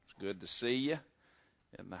Good to see you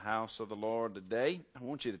in the house of the Lord today. I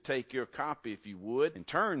want you to take your copy, if you would, and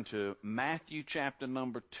turn to Matthew chapter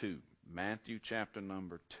number 2. Matthew chapter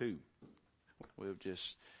number 2. We'll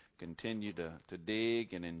just continue to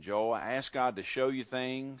dig and enjoy. Ask God to show you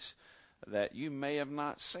things that you may have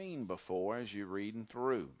not seen before as you're reading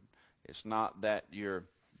through. It's not that you're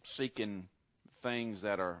seeking things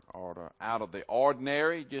that are out of the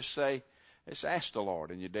ordinary. Just say, let's ask the Lord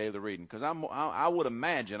in your daily reading. Because I would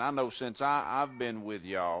imagine, I know since I've been with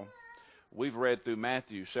y'all, we've read through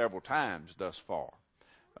Matthew several times thus far.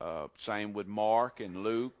 Same with Mark and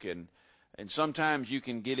Luke. And sometimes you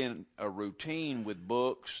can get in a routine with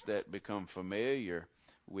books that become familiar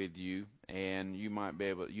with you. And you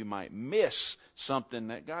might miss something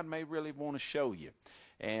that God may really want to show you.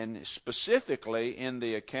 And specifically in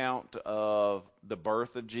the account of the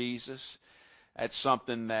birth of Jesus, that's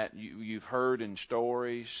something that you've heard in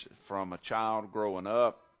stories from a child growing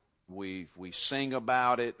up. We sing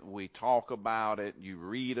about it, we talk about it, you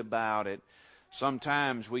read about it.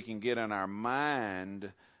 Sometimes we can get in our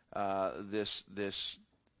mind this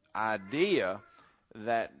idea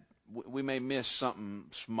that we may miss something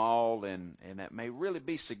small and that may really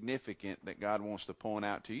be significant that God wants to point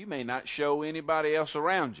out to you. You may not show anybody else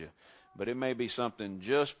around you, but it may be something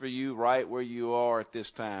just for you right where you are at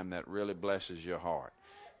this time that really blesses your heart.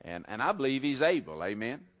 And I believe He's able,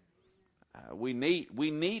 amen? We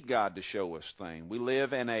need God to show us things. We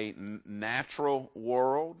live in a natural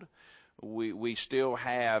world. We still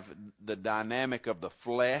have the dynamic of the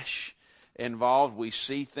flesh involved. We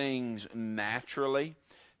see things naturally.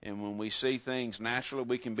 And when we see things naturally,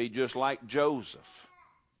 we can be just like Joseph,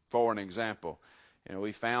 for an example.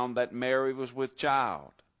 We found that Mary was with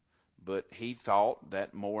child, but he thought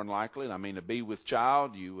that more than likely, to be with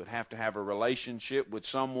child, you would have to have a relationship with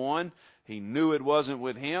someone. He knew it wasn't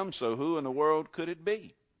with him, so who in the world could it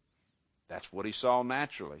be? That's what he saw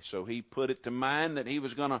naturally. So he put it to mind that he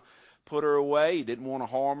was going to put her away. He didn't want to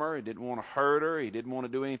harm her. He didn't want to hurt her. He didn't want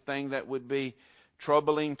to do anything that would be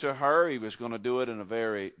troubling to her. He was going to do it in a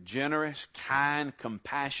very generous, kind,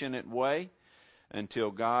 compassionate way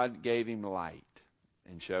until God gave him light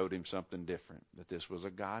and showed him something different, that this was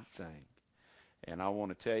a God thing. And I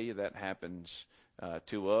want to tell you that happens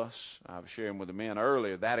to us. I was sharing with the men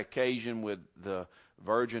earlier, that occasion with the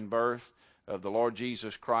virgin birth of the Lord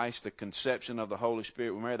Jesus Christ, the conception of the Holy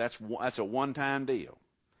Spirit with Mary, that's a one-time deal.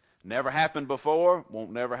 Never happened before,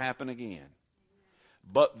 won't never happen again.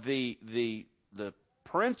 But the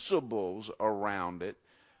principles around it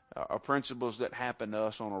are principles that happen to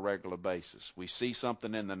us on a regular basis. We see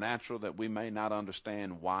something in the natural that we may not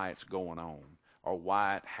understand why it's going on, or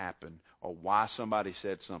why it happened, or why somebody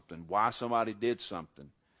said something, why somebody did something,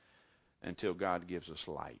 until God gives us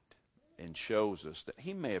light and shows us that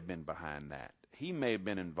He may have been behind that. He may have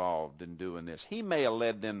been involved in doing this. He may have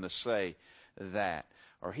led them to say that,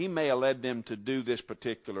 or He may have led them to do this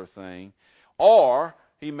particular thing, or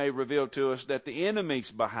He may reveal to us that the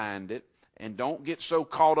enemy's behind it. And don't get so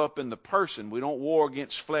caught up in the person. We don't war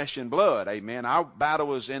against flesh and blood, amen. Our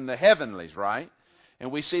battle is in the heavenlies, right?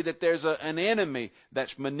 And we see that there's an enemy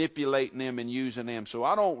that's manipulating them and using them. So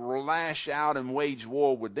I don't lash out and wage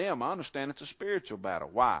war with them. I understand it's a spiritual battle.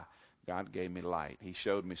 Why? God gave me light. He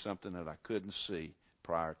showed me something that I couldn't see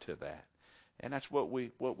prior to that. And that's what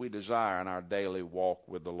we desire in our daily walk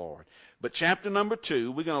with the Lord. But chapter number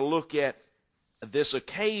 2, we're going to look at this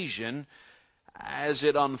occasion as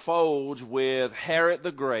it unfolds with Herod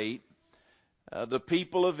the Great, the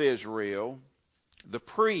people of Israel, the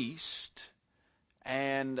priest,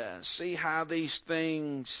 and see how these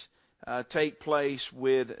things take place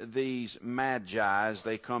with these magi as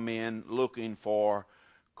they come in looking for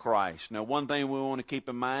Christ. Now, one thing we want to keep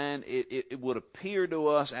in mind, it would appear to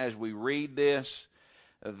us as we read this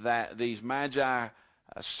that these magi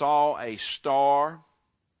saw a star,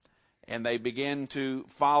 and they begin to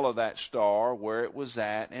follow that star where it was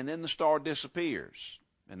at, and then the star disappears.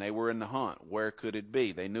 And they were in the hunt. Where could it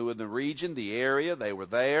be? They knew of the region, the area. They were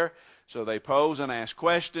there. So they pose and ask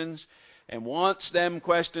questions. And once them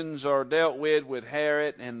questions are dealt with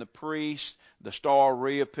Herod and the priest, the star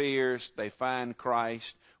reappears. They find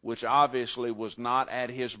Christ, which obviously was not at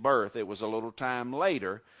his birth. It was a little time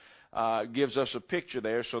later. Gives us a picture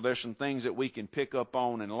there. So there's some things that we can pick up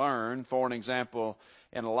on and learn. For an example,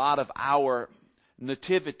 and a lot of our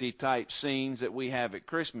nativity type scenes that we have at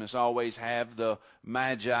Christmas always have the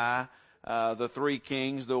magi, the three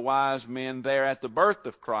kings, the wise men there at the birth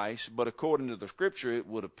of Christ. But according to the scripture, it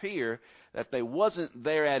would appear that they wasn't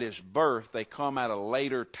there at his birth. They come at a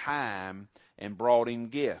later time and brought him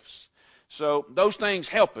gifts. So those things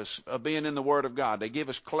help us being in the Word of God. They give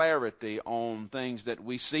us clarity on things that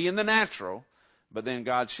we see in the natural, but then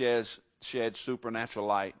God sheds supernatural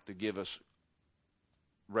light to give us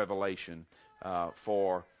revelation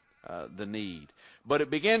for the need. But it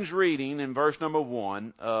begins reading in verse number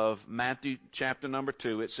 1 of Matthew chapter number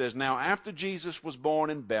 2. It says, "Now after Jesus was born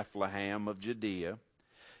in Bethlehem of Judea,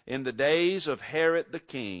 in the days of Herod the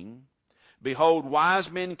king, behold, wise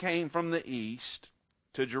men came from the east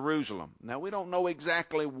to Jerusalem." Now we don't know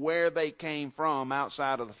exactly where they came from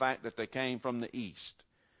outside of the fact that they came from the east.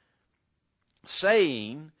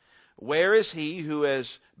 "Saying, Where is he who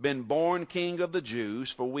has been born King of the Jews?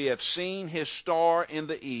 For we have seen his star in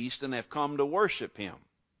the east and have come to worship him.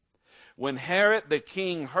 When Herod the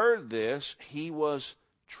king heard this, he was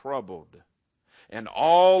troubled, and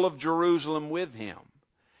all of Jerusalem with him.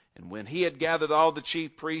 And when he had gathered all the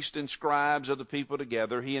chief priests and scribes of the people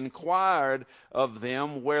together, he inquired of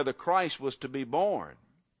them where the Christ was to be born.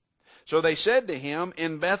 So they said to him,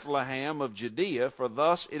 In Bethlehem of Judea, for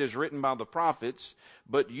thus it is written by the prophets,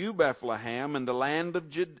 But you, Bethlehem, in the land of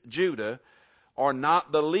Judah, are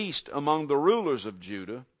not the least among the rulers of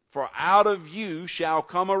Judah, for out of you shall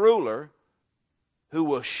come a ruler who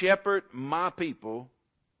will shepherd my people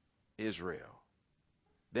Israel.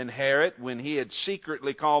 Then Herod, when he had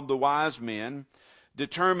secretly called the wise men,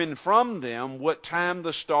 determined from them what time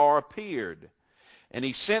the star appeared. And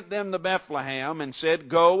he sent them to Bethlehem and said,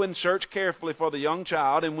 Go and search carefully for the young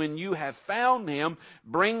child, and when you have found him,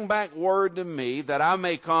 bring back word to me, that I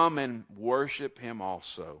may come and worship him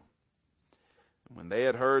also. And when they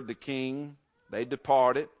had heard the king, they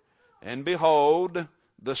departed, and behold,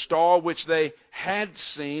 the star which they had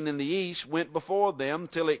seen in the east went before them,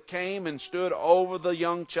 till it came and stood over the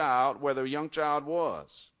young child, where the young child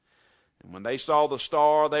was. And when they saw the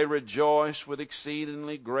star, they rejoiced with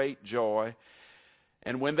exceedingly great joy.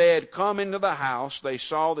 And when they had come into the house, they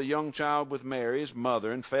saw the young child with Mary, his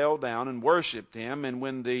mother, and fell down and worshipped him. And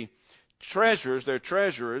when their treasurers,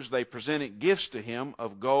 they presented gifts to him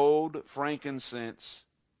of gold, frankincense,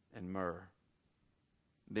 and myrrh.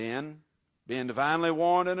 Then, being divinely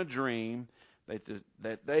warned in a dream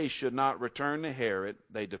that they should not return to Herod,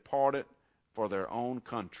 they departed for their own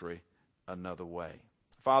country another way.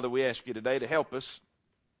 Father, we ask you today to help us,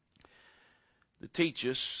 to teach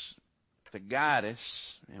us, to guide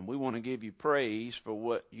us, and we want to give you praise for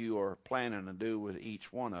what you are planning to do with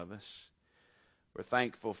each one of us. We're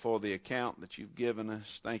thankful for the account that you've given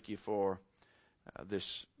us. Thank you for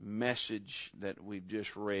this message that we've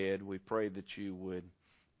just read. We pray that you would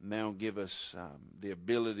now give us the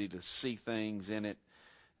ability to see things in it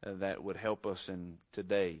that would help us in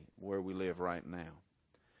today, where we live right now.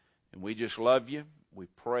 And we just love you. We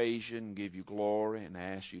praise you and give you glory and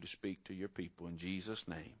ask you to speak to your people in Jesus'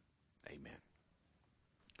 name. Amen.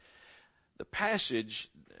 The passage,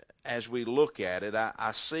 as we look at it,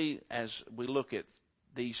 I see as we look at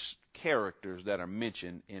these characters that are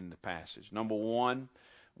mentioned in the passage. Number one,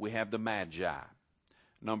 we have the Magi.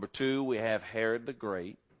 Number two, we have Herod the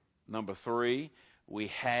Great. Number three, we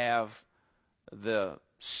have the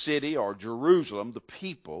city or Jerusalem, the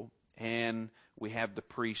people, and we have the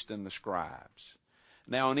priests and the scribes.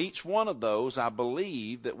 Now, in each one of those, I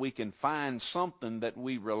believe that we can find something that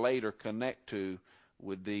we relate or connect to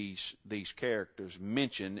with these characters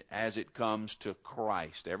mentioned as it comes to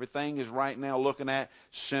Christ. Everything is right now looking at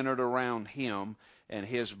centered around him and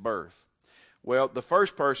his birth. Well, the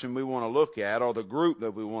first person we want to look at, or the group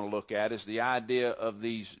that we want to look at, is the idea of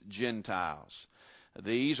these Gentiles.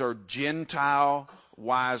 These are Gentile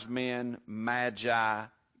wise men, Magi.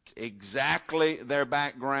 Exactly their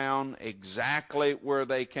background, exactly where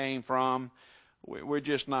they came from, we're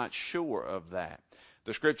just not sure of that.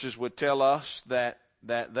 The scriptures would tell us that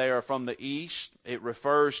they are from the east. It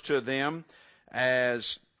refers to them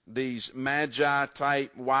as these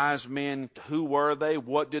Magi-type wise men. Who were they?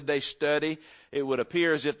 What did they study? It would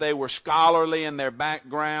appear as if they were scholarly in their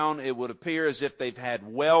background. It would appear as if they've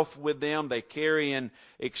had wealth with them. They carry in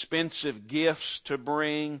expensive gifts to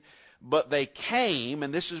bring. But they came,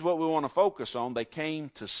 and this is what we want to focus on, they came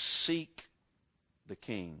to seek the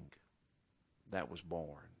King that was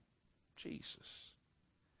born, Jesus.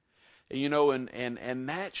 You know, and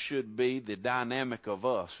that should be the dynamic of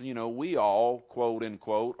us. You know, we all, quote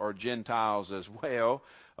unquote, are Gentiles as well,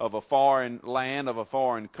 of a foreign land, of a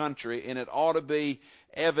foreign country, and it ought to be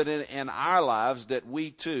evident in our lives that we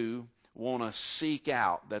too want to seek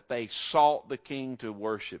out, that they sought the King to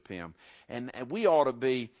worship him. And we ought to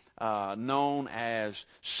be known as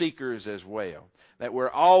seekers as well, that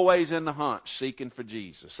we're always in the hunt seeking for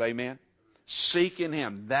Jesus. Amen? Seeking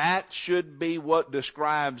him. That should be what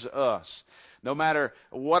describes us. No matter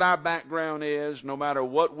what our background is, no matter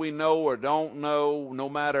what we know or don't know, no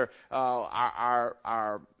matter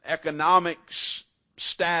our economic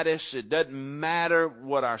status, it doesn't matter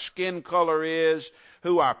what our skin color is,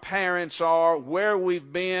 who our parents are, where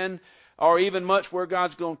we've been, or even much where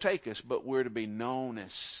God's going to take us, but we're to be known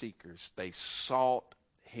as seekers. They sought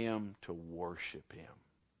Him to worship Him.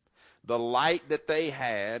 The light that they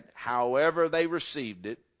had, however they received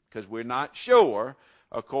it, because we're not sure,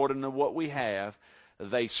 according to what we have,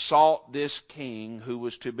 they sought this king who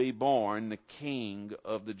was to be born, the King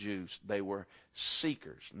of the Jews. They were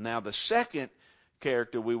seekers. Now the second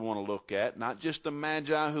character we want to look at, not just the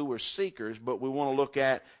Magi who were seekers, but we want to look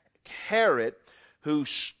at Herod, who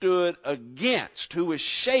stood against, who was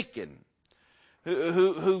shaken,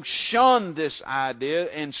 who shunned this idea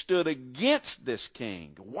and stood against this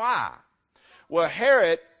king. Why? Well,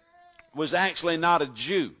 Herod was actually not a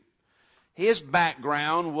Jew. His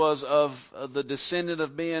background was of the descendant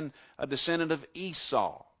of being a descendant of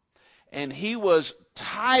Esau. And he was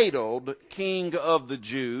titled King of the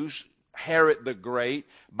Jews, Herod the Great,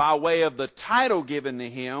 by way of the title given to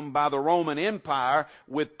him by the Roman Empire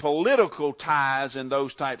with political ties and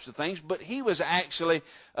those types of things. But he was actually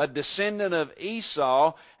a descendant of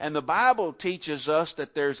Esau, and the Bible teaches us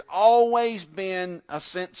that there's always been a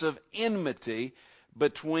sense of enmity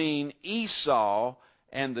between Esau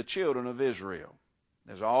and the children of Israel.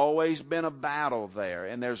 There's always been a battle there,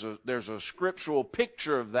 and there's a scriptural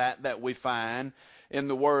picture of that we find in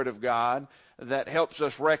the Word of God that helps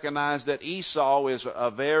us recognize that Esau is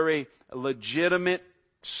a very legitimate,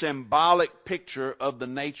 symbolic picture of the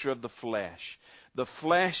nature of the flesh. The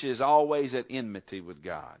flesh is always at enmity with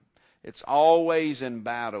God. It's always in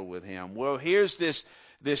battle with Him. Well, here's this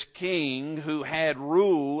king who had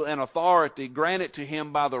rule and authority granted to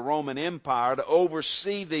him by the Roman Empire to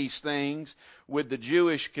oversee these things with the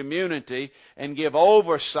Jewish community and give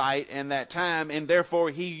oversight in that time, and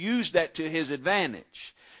therefore he used that to his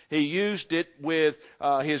advantage. He used it with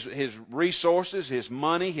his resources, his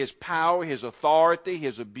money, his power, his authority,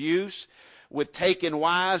 his abuse, with taking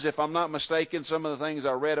wives. If I'm not mistaken, some of the things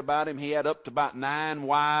I read about him, he had up to about 9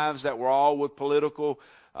 wives that were all with political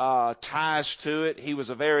ties to it. He was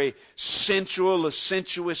a very sensual,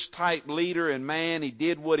 licentious type leader and man. He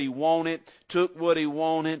did what he wanted, took what he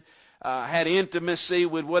wanted, had intimacy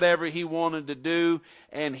with whatever he wanted to do,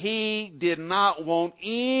 and he did not want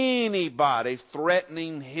anybody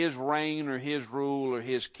threatening his reign or his rule or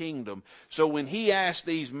his kingdom. So when he asked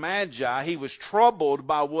these Magi, he was troubled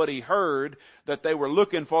by what he heard, that they were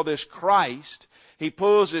looking for this Christ. He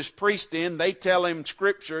pulls his priest in. They tell him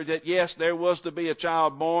Scripture that, yes, there was to be a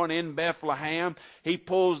child born in Bethlehem. He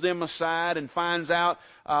pulls them aside and finds out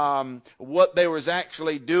what they was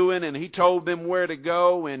actually doing, and he told them where to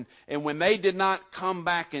go. And when they did not come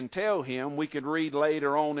back and tell him, we could read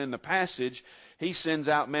later on in the passage, he sends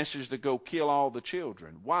out messages to go kill all the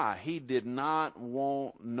children. Why? He did not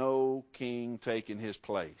want no king taking his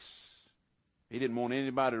place. He didn't want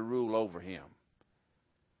anybody to rule over him.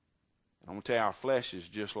 I'm going to tell you, our flesh is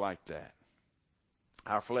just like that.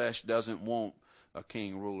 Our flesh doesn't want a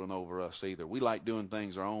king ruling over us either. We like doing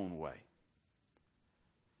things our own way.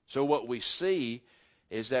 So what we see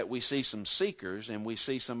is that we see some seekers, and we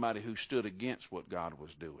see somebody who stood against what God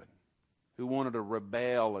was doing, who wanted to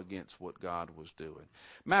rebel against what God was doing.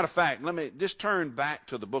 Matter of fact, let me just turn back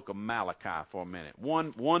to the book of Malachi for a minute.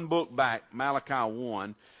 One book back, Malachi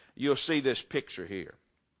 1, you'll see this picture here.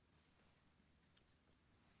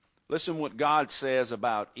 Listen what God says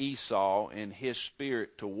about Esau and his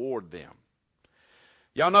spirit toward them.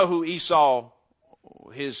 Y'all know who Esau,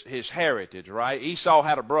 his heritage, right? Esau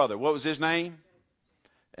had a brother. What was his name?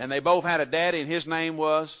 And they both had a daddy, and his name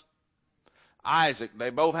was Isaac. They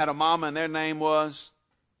both had a mama, and their name was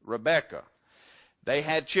Rebekah. They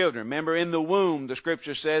had children. Remember, in the womb, the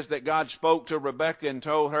Scripture says that God spoke to Rebekah and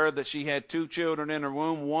told her that she had 2 children in her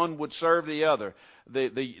womb. One would serve the other.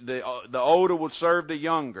 The older would serve the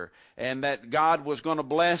younger, and that God was going to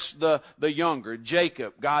bless the younger,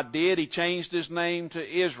 Jacob. God did. He changed his name to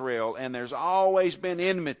Israel, and there's always been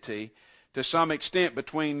enmity to some extent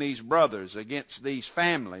between these brothers against these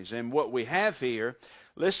families. And what we have here,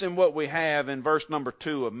 listen what we have in verse number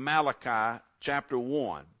 2 of Malachi chapter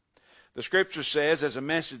 1. The Scripture says, as a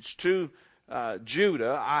message to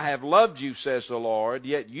Judah, I have loved you, says the Lord,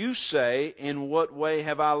 yet you say, in what way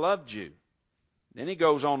have I loved you? Then he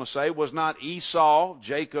goes on to say, was not Esau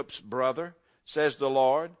Jacob's brother, says the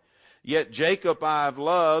Lord? Yet Jacob I have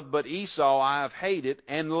loved, but Esau I have hated,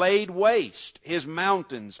 and laid waste his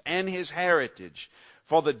mountains and his heritage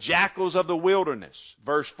for the jackals of the wilderness.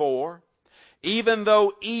 Verse 4, even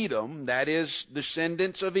though Edom, that is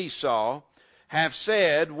descendants of Esau, have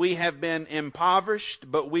said, we have been impoverished,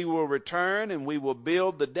 but we will return and we will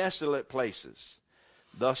build the desolate places.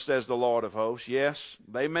 Thus says the Lord of hosts, yes,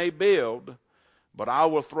 they may build, but I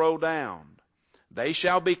will throw down. They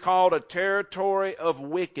shall be called a territory of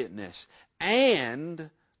wickedness, and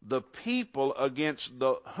the people against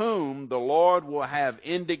whom the Lord will have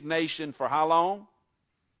indignation for how long?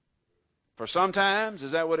 For sometimes,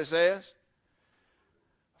 is that what it says?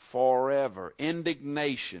 Forever.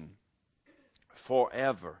 Indignation.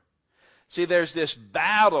 Forever. See, there's this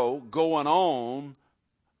battle going on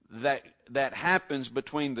that happens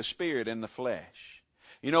between the spirit and the flesh.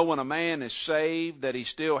 You know, when a man is saved, that he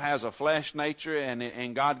still has a flesh nature,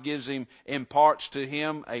 and God imparts to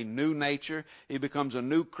him a new nature. He becomes a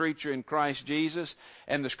new creature in Christ Jesus.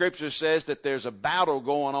 And the Scripture says that there's a battle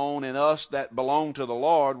going on in us that belong to the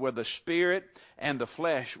Lord, where the spirit and the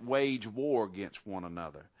flesh wage war against one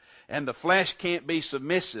another. And the flesh can't be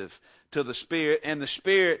submissive to the spirit, and the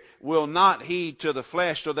spirit will not heed to the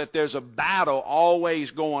flesh, so that there's a battle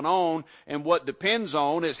always going on, and what depends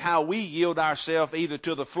on is how we yield ourselves either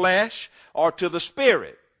to the flesh or to the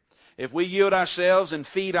spirit. If we yield ourselves and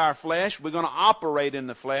feed our flesh, we're going to operate in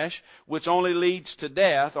the flesh, which only leads to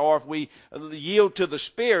death. Or if we yield to the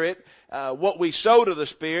Spirit, what we sow to the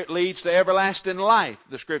Spirit leads to everlasting life,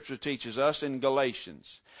 the Scripture teaches us in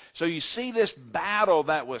Galatians. So you see this battle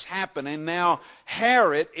that was happening. Now,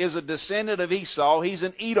 Herod is a descendant of Esau. He's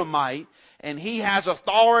an Edomite, and he has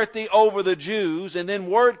authority over the Jews. And then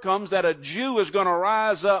word comes that a Jew is going to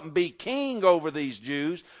rise up and be king over these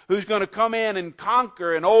Jews, who's going to come in and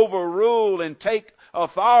conquer and overrule and take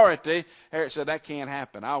authority. Herod said, that can't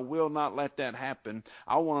happen. I will not let that happen.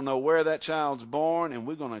 I want to know where that child's born, and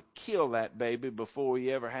we're going to kill that baby before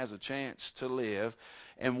he ever has a chance to live.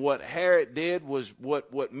 And what Herod did was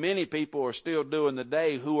what many people are still doing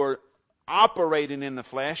today, who are operating in the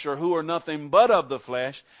flesh or who are nothing but of the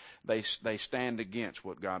flesh. They stand against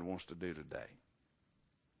what God wants to do today.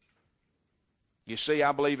 You see,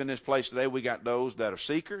 I believe in this place today we got those that are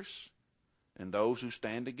seekers and those who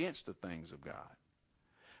stand against the things of God.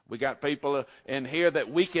 We got people in here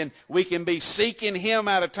that we can be seeking Him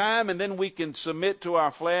at a time, and then we can submit to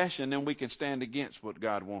our flesh, and then we can stand against what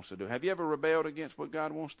God wants to do. Have you ever rebelled against what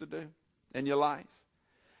God wants to do in your life?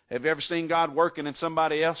 Have you ever seen God working in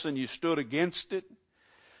somebody else and you stood against it?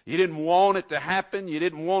 You didn't want it to happen. You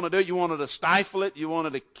didn't want to do it. You wanted to stifle it. You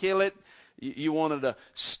wanted to kill it. You wanted to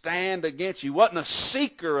stand against. You wasn't a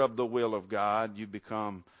seeker of the will of God. You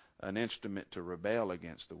become an instrument to rebel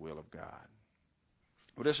against the will of God.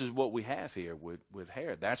 Well, this is what we have here with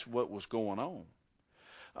Herod. That's what was going on.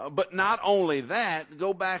 But not only that,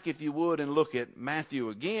 go back if you would and look at Matthew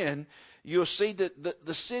again. You'll see that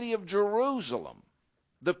the city of Jerusalem,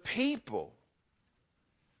 the people,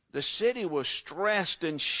 the city was stressed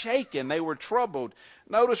and shaken. They were troubled.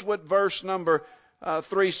 Notice what verse number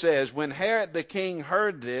 3 says. When Herod the king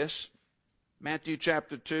heard this, Matthew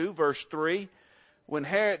chapter 2, verse 3, when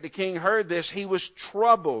Herod the king heard this, he was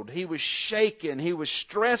troubled. He was shaken. He was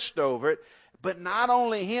stressed over it. But not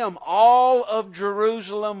only him, all of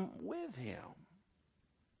Jerusalem with him.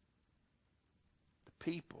 The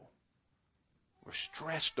people were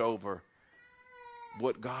stressed over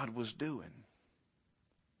what God was doing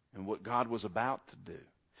and what God was about to do.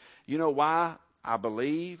 You know why? I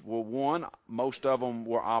believe, well, one, most of them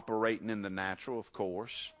were operating in the natural, of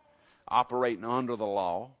course, operating under the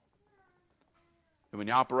law. And when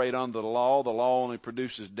you operate under the law only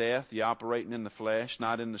produces death. You're operating in the flesh,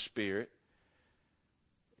 not in the spirit.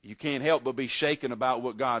 You can't help but be shaken about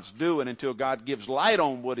what God's doing until God gives light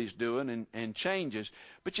on what He's doing and changes.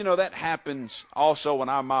 But you know, that happens also in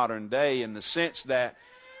our modern day, in the sense that,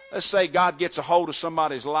 let's say God gets a hold of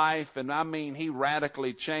somebody's life, and I mean He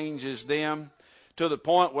radically changes them to the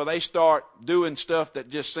point where they start doing stuff that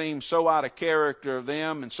just seems so out of character of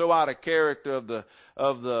them and so out of character of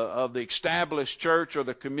the established church or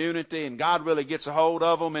the community, and God really gets a hold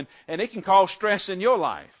of them, and it can cause stress in your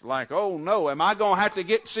life. Like, oh no, am I going to have to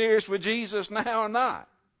get serious with Jesus now or not?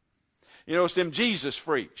 You know, it's them Jesus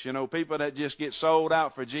freaks, you know, people that just get sold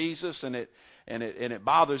out for Jesus, and it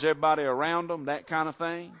bothers everybody around them, that kind of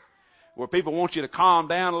thing. Where people want you to calm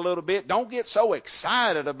down a little bit. Don't get so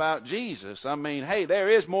excited about Jesus. I mean, hey, there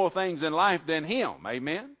is more things in life than Him.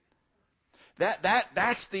 Amen?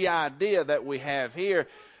 That's the idea that we have here.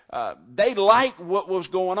 They liked what was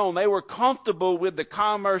going on. They were comfortable with the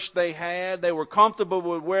commerce they had. They were comfortable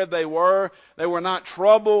with where they were. They were not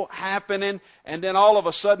trouble happening. And then all of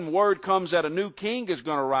a sudden word comes that a new king is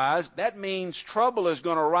going to rise. That means trouble is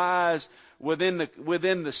going to rise within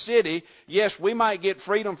the city. Yes, we might get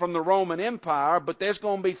freedom from the Roman Empire, but there's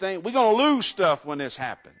going to be things, we're going to lose stuff when this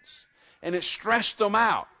happens. and it stressed them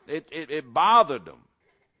out. It bothered them.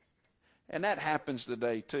 And that happens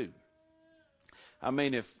today too. I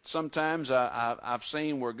mean, if sometimes I've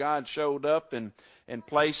seen where God showed up in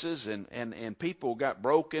places and people got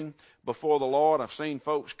broken before the Lord. I've seen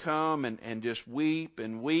folks come and just weep,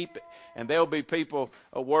 and there'll be people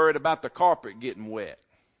worried about the carpet getting wet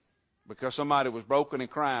because somebody was broken and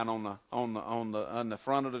crying on the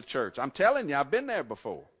front of the church. I'm telling you, I've been there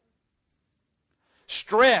before.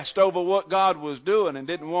 Stressed over what God was doing and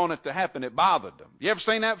didn't want it to happen. It bothered them. You ever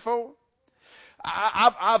seen that before?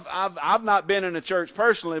 I've not been in a church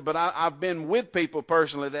personally, but I've been with people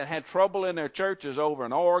personally that had trouble in their churches over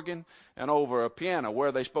an organ and over a piano. Where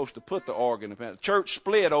are they supposed to put the organ and piano? Church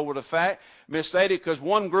split over the fact, Miss Sadie, because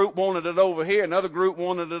one group wanted it over here, another group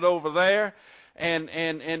wanted it over there. And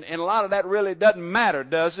a lot of that really doesn't matter,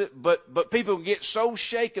 does it? But people get so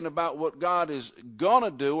shaken about what God is going to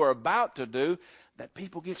do or about to do that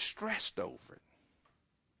people get stressed over it.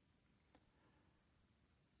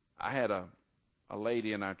 I had a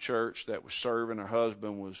lady in our church that was serving. Her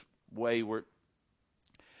husband was wayward.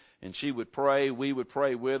 And she would pray. We would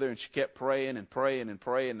pray with her. And she kept praying and praying and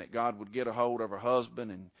praying that God would get a hold of her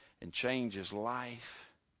husband and change his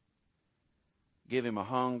life. Give him a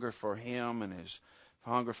hunger for him and his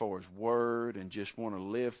hunger for his word, and just want to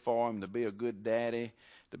live for him, to be a good daddy,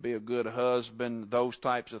 to be a good husband, those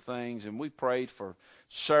types of things. And we prayed for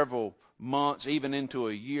several months, even into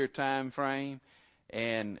a year time frame.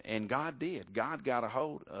 And God did. God got a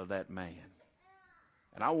hold of that man.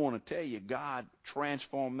 And I want to tell you, God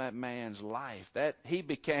transformed that man's life. That he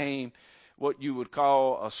became what you would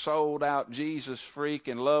call a sold-out Jesus freak,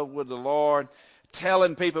 in love with the Lord,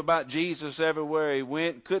 telling people about Jesus everywhere he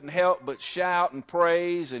went. Couldn't help but shout and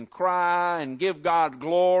praise and cry and give God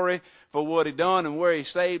glory for what he done and where he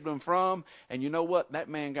saved them from. And you know what? That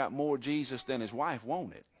man got more Jesus than his wife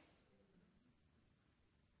wanted.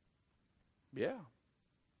 Yeah.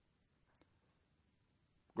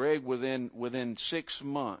 Greg, within 6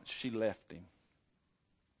 months, she left him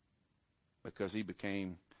because he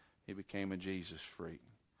became a Jesus freak.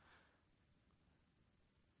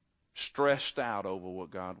 Stressed out over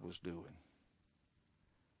what God was doing.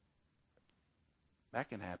 That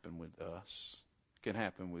can happen with us. It can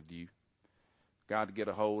happen with you. God to get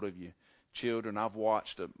a hold of you. Children, I've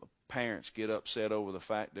watched parents get upset over the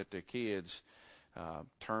fact that their kids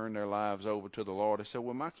turn their lives over to the Lord. They said,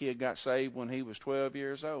 well, my kid got saved when he was 12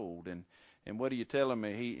 years old. And what are you telling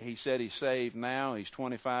me? He said he's saved now. He's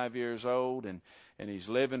 25 years old, and he's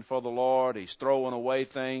living for the Lord. He's throwing away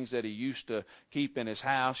things that he used to keep in his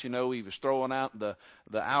house. You know, he was throwing out the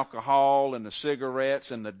alcohol and the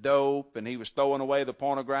cigarettes and the dope, and he was throwing away the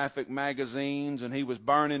pornographic magazines, and he was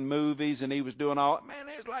burning movies, and he was doing all. Man,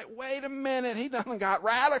 it's like, wait a minute, he done got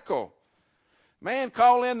radical. Man,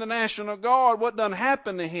 call in the National Guard. What done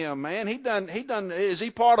happened to him, man? He done, is he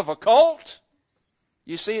part of a cult?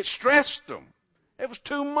 You see, it stressed them. It was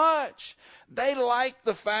too much. They liked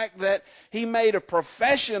the fact that he made a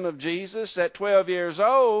profession of Jesus at 12 years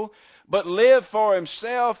old, but lived for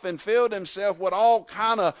himself and filled himself with all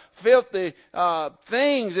kind of filthy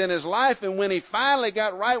things in his life. And when he finally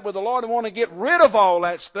got right with the Lord and wanted to get rid of all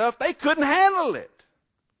that stuff, they couldn't handle it.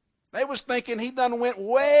 They was thinking he done went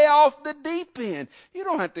way off the deep end. You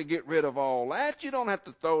don't have to get rid of all that. You don't have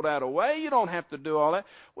to throw that away. You don't have to do all that.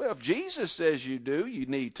 Well, if Jesus says you do, you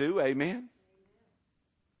need to. Amen.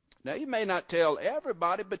 Now, you may not tell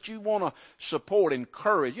everybody, but you want to support,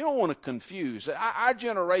 encourage. You don't want to confuse. Our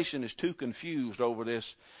generation is too confused over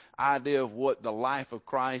this idea of what the life of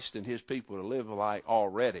Christ and his people to live like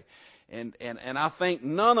already. And I think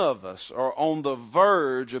none of us are on the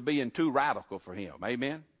verge of being too radical for him.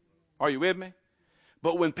 Amen. Are you with me?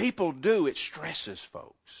 But when people do, it stresses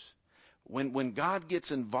folks. When God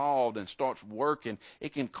gets involved and starts working,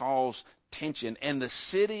 it can cause tension. And the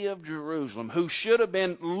city of Jerusalem, who should have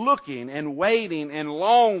been looking and waiting and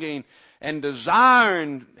longing and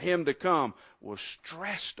desiring him to come, was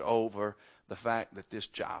stressed over the fact that this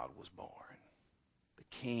child was born. The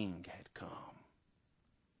king had come.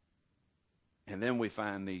 And then we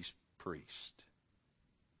find these priests.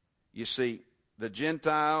 You see, the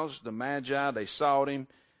Gentiles, the Magi, they sought him.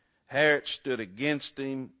 Herod stood against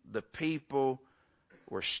him. The people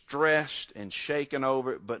were stressed and shaken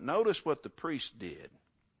over it. But notice what the priest did.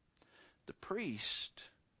 The priest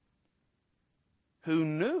who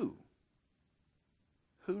knew.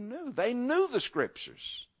 They knew the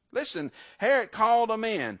Scriptures. Listen, Herod called them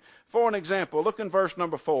in. For an example, look in verse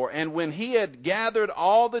number 4. And when he had gathered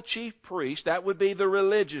all the chief priests, that would be the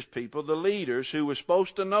religious people, the leaders who were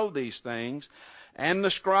supposed to know these things, and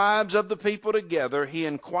the scribes of the people together, he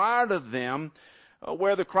inquired of them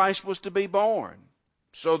where the Christ was to be born.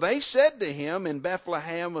 So they said to him, in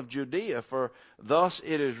Bethlehem of Judea, for thus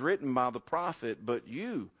it is written by the prophet, but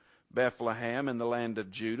you, Bethlehem, in the land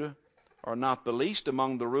of Judah, are not the least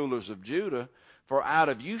among the rulers of Judah, for out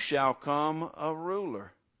of you shall come a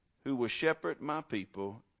ruler who will shepherd my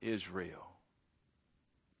people Israel.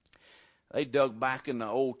 They dug back in the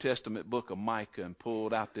Old Testament book of Micah and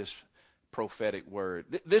pulled out this prophetic word.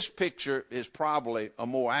 This picture is probably a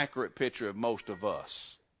more accurate picture of most of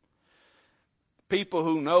us. People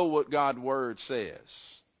who know what God's word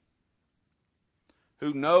says,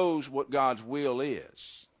 who knows what God's will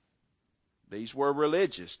is. These were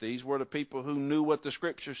religious. These were the people who knew what the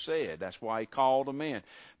Scripture said. That's why he called them in.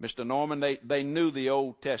 Mr. Norman, they knew the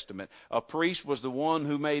Old Testament. A priest was the one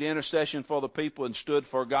who made intercession for the people and stood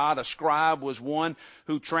for God. A scribe was one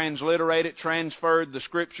who transliterated, transferred the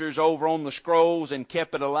Scriptures over on the scrolls and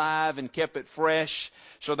kept it alive and kept it fresh.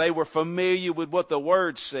 So they were familiar with what the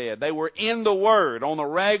Word said. They were in the Word on a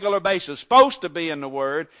regular basis, supposed to be in the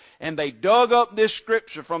Word. And they dug up this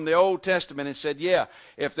Scripture from the Old Testament and said, yeah,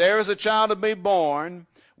 if there is a child to be born,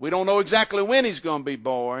 we don't know exactly when he's going to be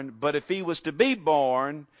born, but if he was to be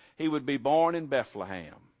born, he would be born in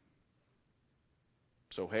Bethlehem.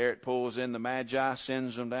 So Herod pulls in the Magi,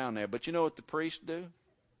 sends them down there. But you know what the priests do?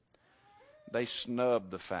 They snub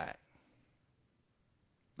the fact.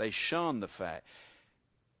 They shun the fact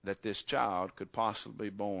that this child could possibly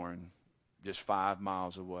be born just 5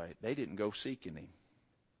 miles away. They didn't go seeking him.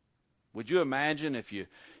 Would you imagine if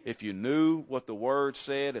you knew what the Word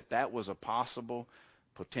said, if that was a possible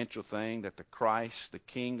potential thing, that the Christ, the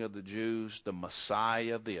King of the Jews, the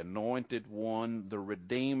Messiah, the Anointed One, the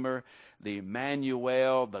Redeemer, the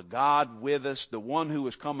Emmanuel, the God with us, the one who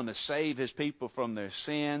was coming to save his people from their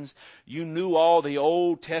sins, you knew all the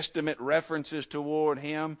Old Testament references toward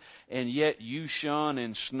him, and yet you shun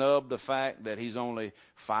and snub the fact that he's only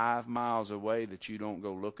 5 miles away, that you don't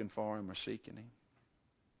go looking for him or seeking him?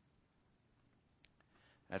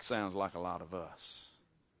 That sounds like a lot of us.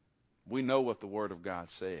 We know what the Word of God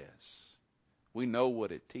says. We know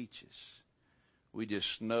what it teaches. We just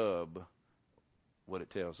snub what it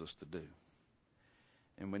tells us to do.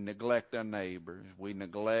 And we neglect our neighbors. We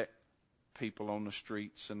neglect people on the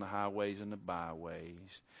streets and the highways and the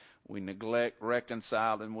byways. We neglect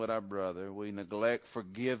reconciling with our brother. We neglect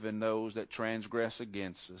forgiving those that transgress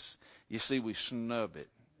against us. You see, we snub it,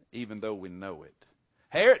 even though we know it.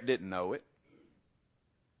 Herod didn't know it.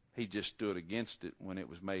 He just stood against it when it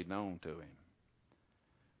was made known to him.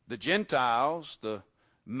 The Gentiles, the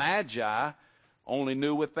Magi, only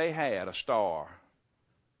knew what they had, a star.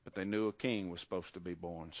 But they knew a king was supposed to be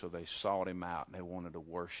born, so they sought him out, and they wanted to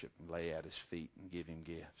worship and lay at his feet and give him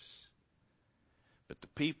gifts. But the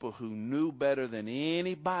people who knew better than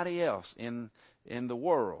anybody else in the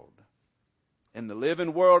world, in the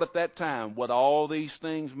living world at that time, what all these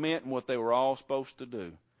things meant and what they were all supposed to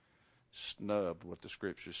do, snubbed what the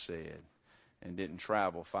Scripture said and didn't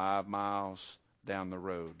travel 5 miles down the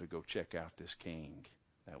road to go check out this king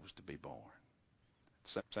that was to be born.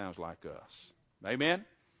 Sounds like us. Amen?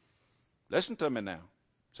 Listen to me now.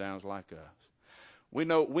 Sounds like us. We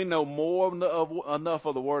know more enough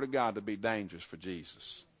of the Word of God to be dangerous for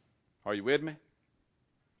Jesus. Are you with me?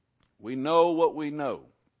 We know what we know.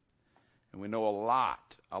 And we know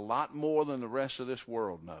a lot more than the rest of this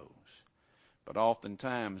world knows. But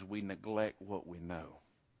oftentimes we neglect what we know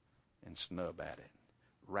and snub at it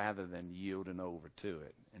rather than yielding over to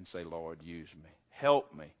it and say, Lord, use me.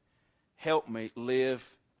 Help me. Help me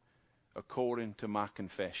live according to my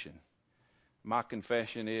confession. My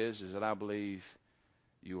confession is that I believe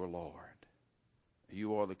you are Lord.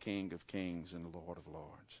 You are the King of kings and the Lord of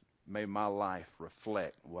lords. May my life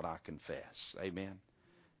reflect what I confess. Amen.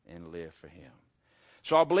 And live for him.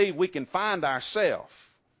 So I believe we can find ourselves.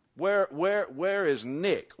 Where is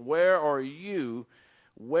Nick? Where are you?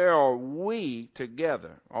 Where are we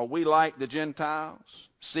together? Are we like the Gentiles,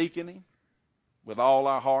 seeking him with all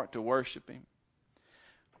our heart to worship him?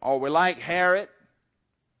 Are we like Herod?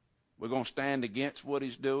 We're going to stand against what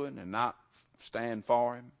he's doing and not stand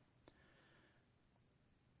for him?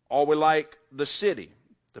 Are we like the city,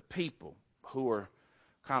 the people who are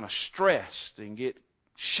kind of stressed and get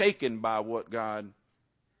shaken by what God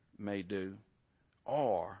may do?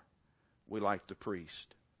 Or we like the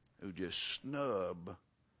priest who just snub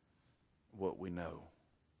what we know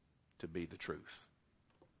to be the truth.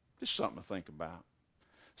 Just something to think about.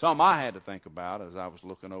 Something I had to think about as I was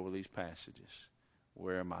looking over these passages.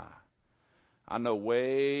 Where am I? I know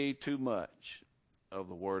way too much of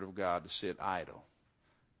the Word of God to sit idle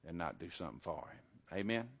and not do something for him.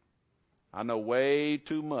 Amen? I know way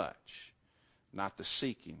too much not to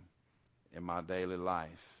seek him in my daily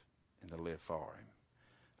life and to live for Him.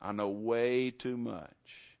 I know way too much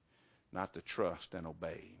not to trust and obey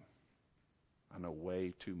Him. I know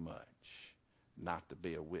way too much not to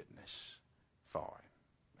be a witness for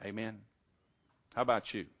Him. Amen? How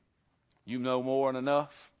about you? You know more than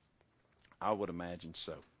enough? I would imagine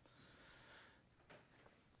so.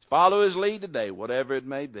 Follow His lead today, whatever it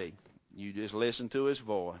may be. You just listen to His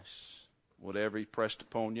voice, whatever He pressed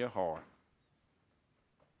upon your heart.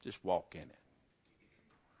 Just walk in it.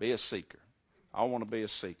 Be a seeker. I want to be a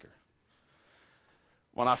seeker.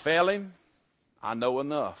 When I fail Him, I know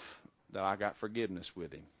enough that I got forgiveness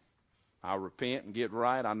with Him. I repent and get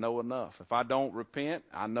right, I know enough. If I don't repent,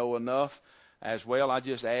 I know enough as well. I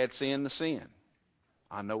just add sin to sin.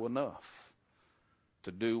 I know enough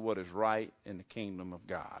to do what is right in the kingdom of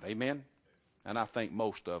God. Amen? And I think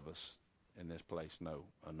most of us in this place know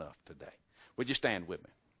enough today. Would you stand with me?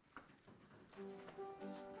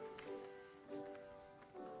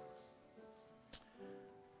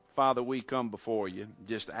 Father, we come before you,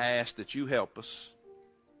 just ask that you help us.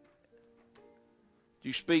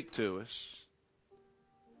 You speak to us.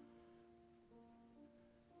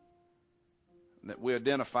 That we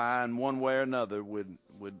identify in one way or another with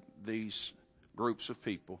these groups of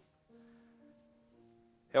people.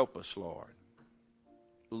 Help us, Lord.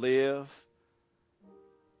 Live,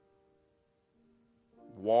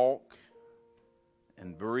 walk,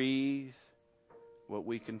 and breathe what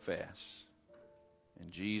we confess. In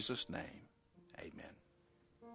Jesus' name, amen.